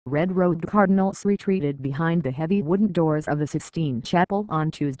red-robed cardinals retreated behind the heavy wooden doors of the Sistine Chapel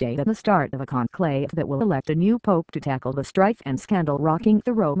on Tuesday at the start of a conclave that will elect a new pope to tackle the strife and scandal rocking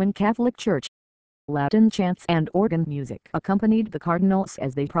the Roman Catholic Church. Latin chants and organ music accompanied the cardinals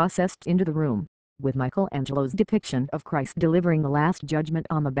as they processed into the room, with Michelangelo's depiction of Christ delivering the last judgment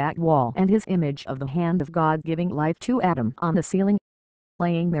on the back wall and his image of the hand of God giving life to Adam on the ceiling.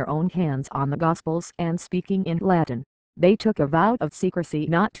 Laying their own hands on the Gospels and speaking in Latin, they took a vow of secrecy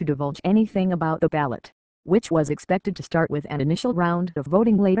not to divulge anything about the ballot, which was expected to start with an initial round of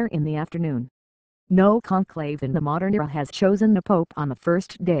voting later in the afternoon. No conclave in the modern era has chosen a pope on the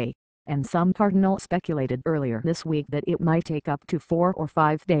first day, and some cardinals speculated earlier this week that it might take up to 4 or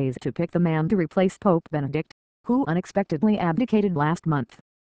 5 days to pick the man to replace Pope Benedict, who unexpectedly abdicated last month.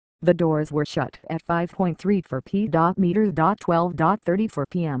 The doors were shut at 5:3 for p.m. 12:34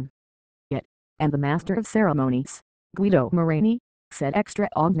 p.m. And the Master of Ceremonies, Guido Morani, said extra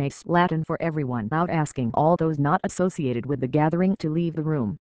ognes Latin for everyone out, asking all those not associated with the gathering to leave the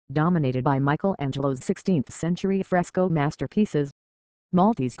room, dominated by Michelangelo's 16th century fresco masterpieces.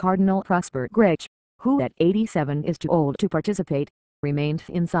 Maltese Cardinal Prosper Gregg, who at 87 is too old to participate, remained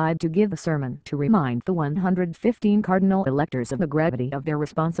inside to give a sermon to remind the 115 cardinal electors of the gravity of their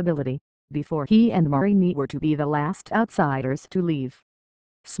responsibility, before he and Morani were to be the last outsiders to leave.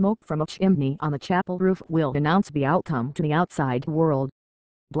 Smoke from a chimney on the chapel roof will announce the outcome to the outside world.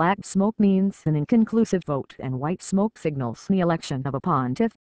 Black smoke means an inconclusive vote and white smoke signals the election of a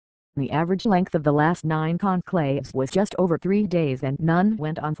pontiff. The average length of the last 9 conclaves was just over 3 days and none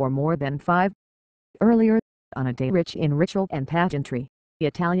went on for more than 5. Earlier, on a day rich in ritual and pageantry, the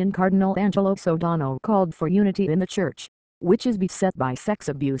Italian Cardinal Angelo Sodano called for unity in the Church, which is beset by sex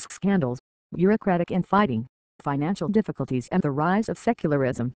abuse scandals, bureaucratic infighting, financial difficulties and the rise of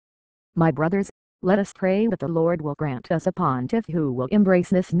secularism. "My brothers, let us pray that the Lord will grant us a pontiff who will embrace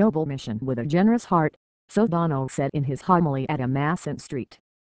this noble mission with a generous heart," Sodano said in his homily at a Mass in St.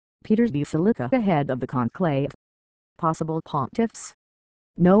 Peter's Basilica ahead of the conclave. Possible pontiffs.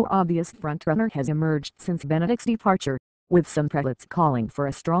 No obvious frontrunner has emerged since Benedict's departure, with some prelates calling for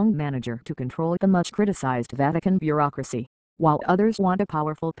a strong manager to control the much-criticized Vatican bureaucracy, while others want a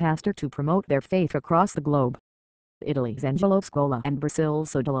powerful pastor to promote their faith across the globe. Italy's Angelo Scola and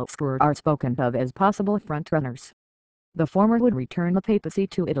Brazil's Odilo Scola are spoken of as possible frontrunners. The former would return the papacy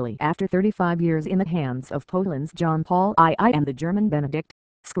to Italy after 35 years in the hands of Poland's John Paul II and the German Benedict.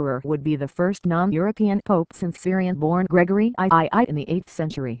 Scola would be the first non-European pope since Syrian-born Gregory II in the 8th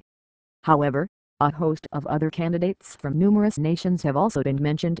century. However, a host of other candidates from numerous nations have also been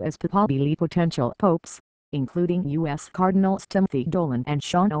mentioned as papabile potential popes, including U.S. Cardinals Timothy Dolan and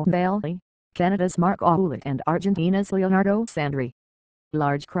Sean O'Malley, Canada's Mark Ouellet and Argentina's Leonardo Sandri.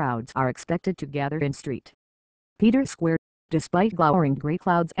 Large crowds are expected to gather in St. Peter's Square, despite glowering grey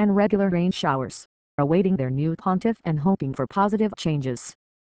clouds and regular rain showers, awaiting their new pontiff and hoping for positive changes.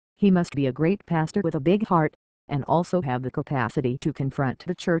 He must be a great pastor with a big heart, and also have the capacity to confront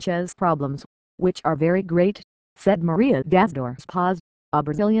the Church's problems, which are very great, said Maria das Dores Paz, a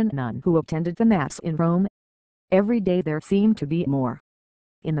Brazilian nun who attended the Mass in Rome. Every day there seemed to be more.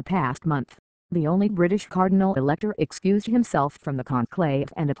 In the past month, the only British cardinal elector excused himself from the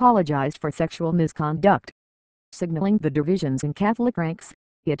conclave and apologized for sexual misconduct. Signaling the divisions in Catholic ranks,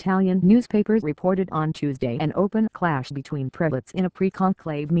 the Italian newspapers reported on Tuesday an open clash between prelates in a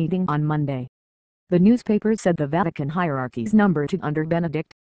pre-conclave meeting on Monday. The newspapers said the Vatican hierarchy's number 2 under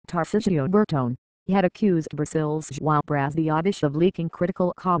Benedict, Tarcisio Bertone, had accused Brazil's João Braz de Avish of leaking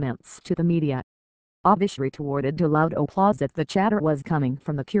critical comments to the media. Avish retorted to loud applause that the chatter was coming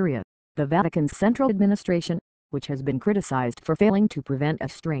from the Curia, the Vatican's central administration, which has been criticized for failing to prevent a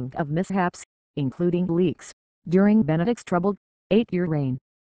string of mishaps, including leaks, during Benedict's troubled 8-year reign.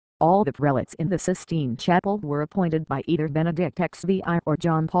 All the prelates in the Sistine Chapel were appointed by either Benedict XVI or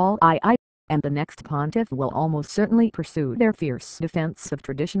John Paul II, and the next pontiff will almost certainly pursue their fierce defense of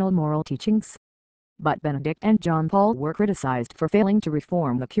traditional moral teachings. But Benedict and John Paul were criticized for failing to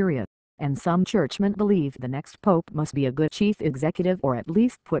reform the Curia, and some churchmen believe the next pope must be a good chief executive or at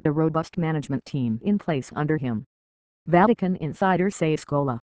least put a robust management team in place under him. Vatican insiders say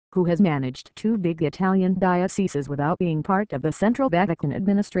Scola, who has managed 2 big Italian dioceses without being part of the central Vatican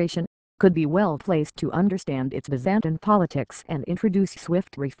administration, could be well placed to understand its Byzantine politics and introduce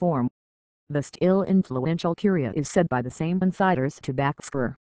swift reform. The still influential Curia is said by the same insiders to back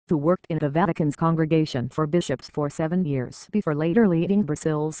Scola, who worked in the Vatican's Congregation for Bishops for 7 years before later leading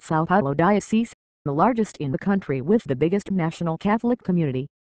Brazil's São Paulo diocese, the largest in the country with the biggest national Catholic community.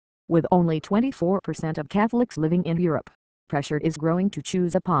 With only 24% of Catholics living in Europe, pressure is growing to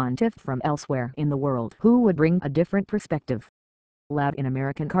choose a pontiff from elsewhere in the world who would bring a different perspective. Latin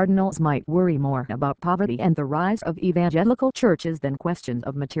American cardinals might worry more about poverty and the rise of evangelical churches than questions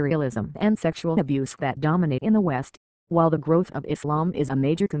of materialism and sexual abuse that dominate in the West, while the growth of Islam is a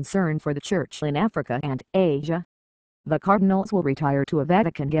major concern for the Church in Africa and Asia. The cardinals will retire to a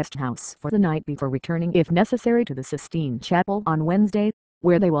Vatican guest house for the night before returning if necessary to the Sistine Chapel on Wednesday,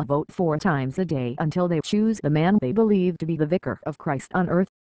 where they will vote 4 times a day until they choose the man they believe to be the vicar of Christ on earth.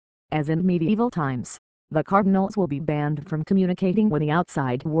 As in medieval times, the cardinals will be banned from communicating with the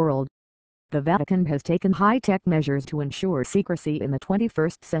outside world. The Vatican has taken high-tech measures to ensure secrecy in the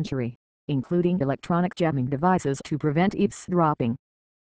 21st century, including electronic jamming devices to prevent eavesdropping.